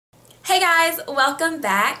Hey guys, welcome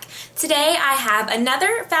back. Today I have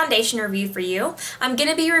another foundation review for you. I'm going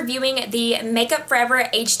to be reviewing the Makeup Forever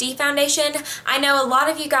HD foundation. I know a lot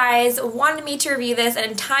of you guys wanted me to review this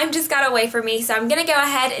and time just got away from me, so I'm going to go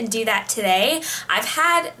ahead and do that today. I've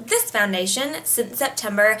had this foundation since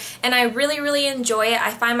September and I really enjoy it.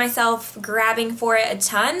 I find myself grabbing for it a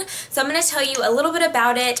ton, so I'm going to tell you a little bit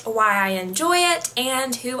about it, why I enjoy it,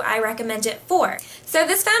 and who I recommend it for. So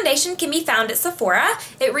this foundation can be found at Sephora.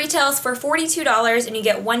 It retails for $42 and you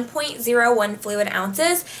get 1.01 fluid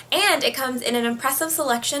ounces, and it comes in an impressive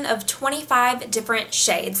selection of 25 different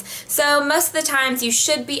shades. So most of the times you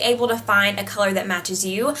should be able to find a color that matches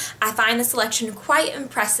you. I find the selection quite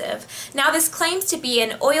impressive. Now this claims to be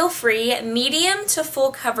an oil-free, medium to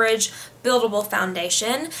full coverage buildable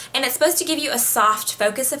foundation, and it's supposed to give you a soft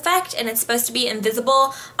focus effect, and it's supposed to be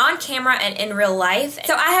invisible on camera and in real life.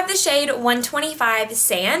 So I have the shade 125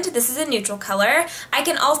 Sand. This is a neutral color. I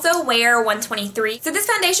can also wear 123. So this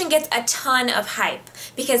foundation gets a ton of hype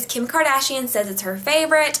because Kim Kardashian says it's her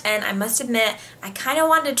favorite, and I must admit I kind of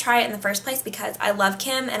wanted to try it in the first place because I love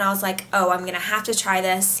Kim and I was like, oh, I'm gonna have to try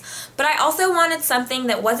this. But I also wanted something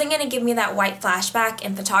that wasn't gonna give me that white flashback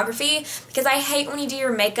in photography, because I hate when you do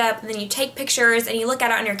your makeup and then you take pictures and you look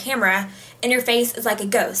at it on your camera and your face is like a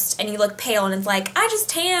ghost and you look pale and it's like, I just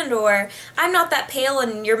tanned, or I'm not that pale,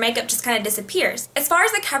 and your makeup just kind of disappears. As far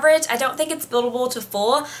as the coverage, I don't think it's buildable to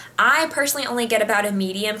full. I personally only get about a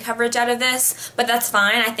medium coverage out of this, but that's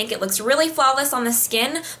fine. I think it looks really flawless on the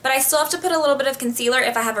skin, but I still have to put a little bit of concealer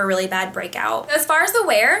if I have a really bad breakout. As far as the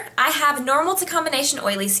wear, I have normal to combination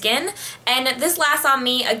oily skin, and this lasts on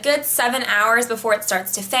me a good 7 hours before it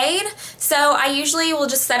starts to fade. So I usually will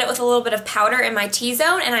just set it with a little bit of powder in my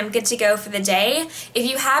T-zone and I'm good to go for the day. If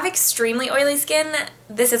you have extremely oily skin,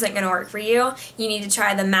 this isn't going to work for you. You need to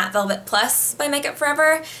try the Matte Velvet Plus by Makeup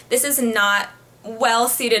Forever. This is not well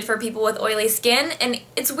suited for people with oily skin, and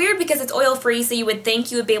it's weird because it's oil free, so you would think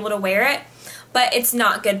you would be able to wear it, but it's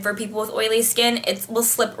not good for people with oily skin. It will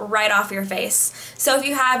slip right off your face. So if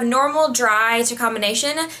you have normal, dry to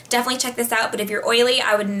combination, definitely check this out, but if you're oily,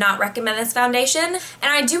 I would not recommend this foundation. And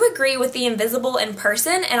I do agree with the invisible in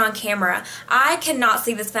person and on camera. I cannot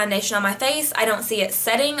see this foundation on my face. I don't see it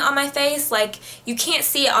setting on my face. Like, you can't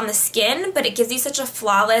see it on the skin, but it gives you such a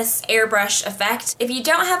flawless airbrush effect. If you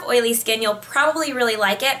don't have oily skin, you'll probably really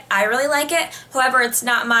like it. I really like it. However, it's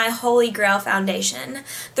not my holy grail foundation.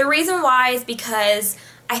 The reason why is because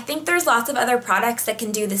I think there's lots of other products that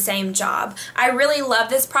can do the same job. I really love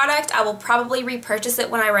this product. I will probably repurchase it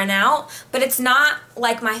when I run out, but it's not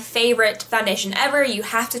like my favorite foundation ever. You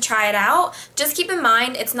have to try it out. Just keep in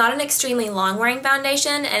mind, it's not an extremely long wearing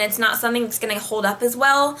foundation, and it's not something that's going to hold up as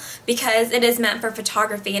well because it is meant for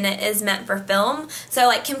photography and it is meant for film. So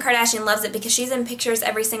like Kim Kardashian loves it because she's in pictures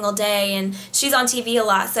every single day and she's on TV a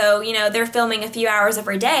lot, so you know, they're filming a few hours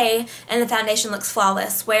every day and the foundation looks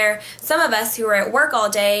flawless, where some of us who are at work all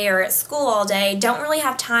day or at school all day don't really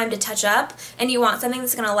have time to touch up, and you want something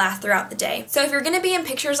that's going to last throughout the day. So if you're going to be in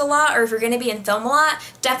pictures a lot, or if you're going to be in film a lot,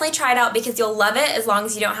 definitely try it out because you'll love it as long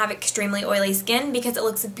as you don't have extremely oily skin, because it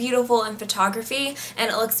looks beautiful in photography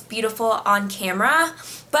and it looks beautiful on camera.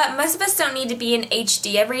 But most of us don't need to be in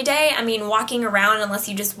HD every day. I mean, walking around, unless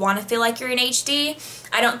you just want to feel like you're in HD,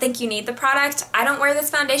 I don't think you need the product. I don't wear this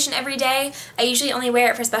foundation every day. I usually only wear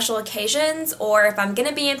it for special occasions, or if I'm going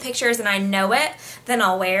to be in pictures and I know it, then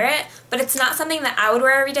I'll wear it. But it's not something that I would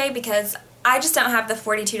wear every day because I just don't have the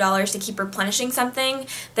 $42 to keep replenishing something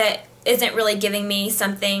that isn't really giving me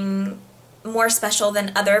something more special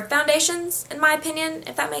than other foundations, in my opinion,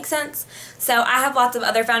 if that makes sense. So I have lots of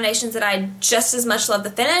other foundations that I just as much love the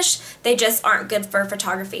finish, they just aren't good for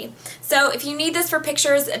photography. So if you need this for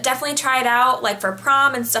pictures, definitely try it out, like for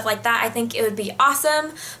prom and stuff like that. I think it would be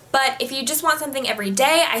awesome. But if you just want something every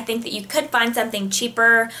day, I think that you could find something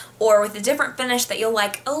cheaper or with a different finish that you'll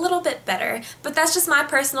like a little bit better. But that's just my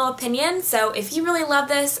personal opinion, so if you really love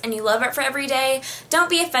this and you love it for every day, don't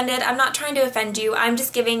be offended. I'm not trying to offend you. I'm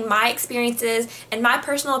just giving my experiences and my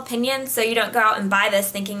personal opinion, so you don't go out and buy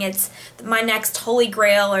this thinking it's my next holy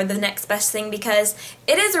grail or the next best thing, because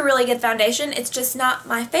it is a really good foundation. It's just not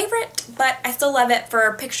my favorite, but I still love it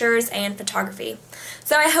for pictures and photography.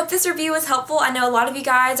 So I hope this review was helpful. I know a lot of you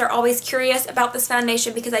guys are always curious about this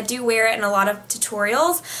foundation because I do wear it in a lot of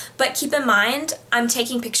tutorials, but keep in mind I'm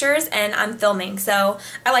taking pictures and I'm filming, so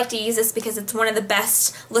I like to use this because it's one of the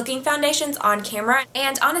best looking foundations on camera.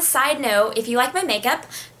 And on a side note, if you like my makeup,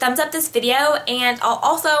 thumbs up this video, and I'll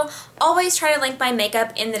also always try to link my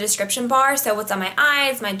makeup in the description bar, so what's on my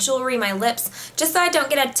eyes, my jewelry, my lips, just so I don't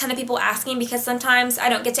get a ton of people asking, because sometimes I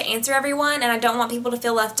don't get to answer everyone and I don't want people to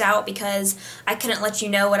feel left out because I couldn't let let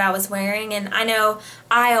you know what I was wearing. And I know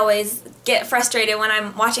I always get frustrated when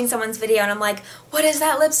I'm watching someone's video and I'm like, what is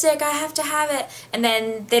that lipstick? I have to have it. And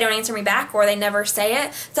then they don't answer me back or they never say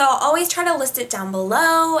it. So I'll always try to list it down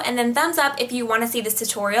below, and then thumbs up if you want to see this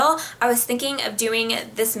tutorial. I was thinking of doing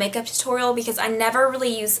this makeup tutorial because I never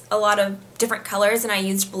really use a lot of different colors and I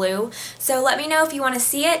used blue. So let me know if you want to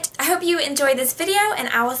see it. I hope you enjoyed this video and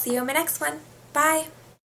I will see you in my next one. Bye!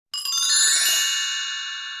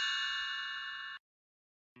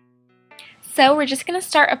 So we're just going to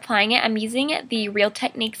start applying it. I'm using the Real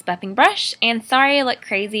Techniques buffing brush, and sorry I look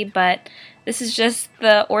crazy, but this is just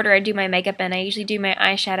the order I do my makeup in. I usually do my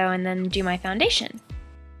eyeshadow and then do my foundation.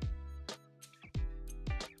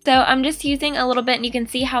 So I'm just using a little bit, and you can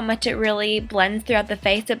see how much it really blends throughout the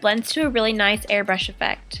face. It blends to a really nice airbrush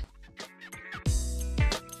effect.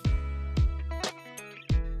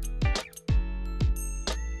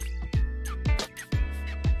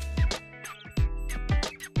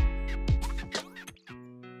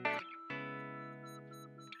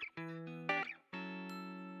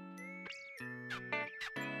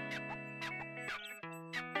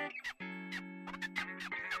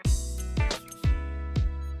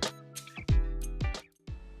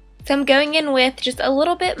 So I'm going in with just a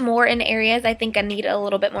little bit more in areas I think I need a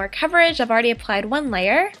little bit more coverage. I've already applied one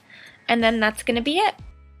layer, and then that's going to be it.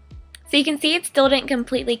 So you can see it still didn't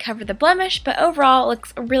completely cover the blemish, but overall it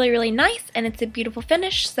looks really, really nice, and it's a beautiful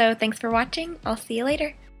finish. So thanks for watching. I'll see you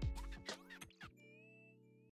later.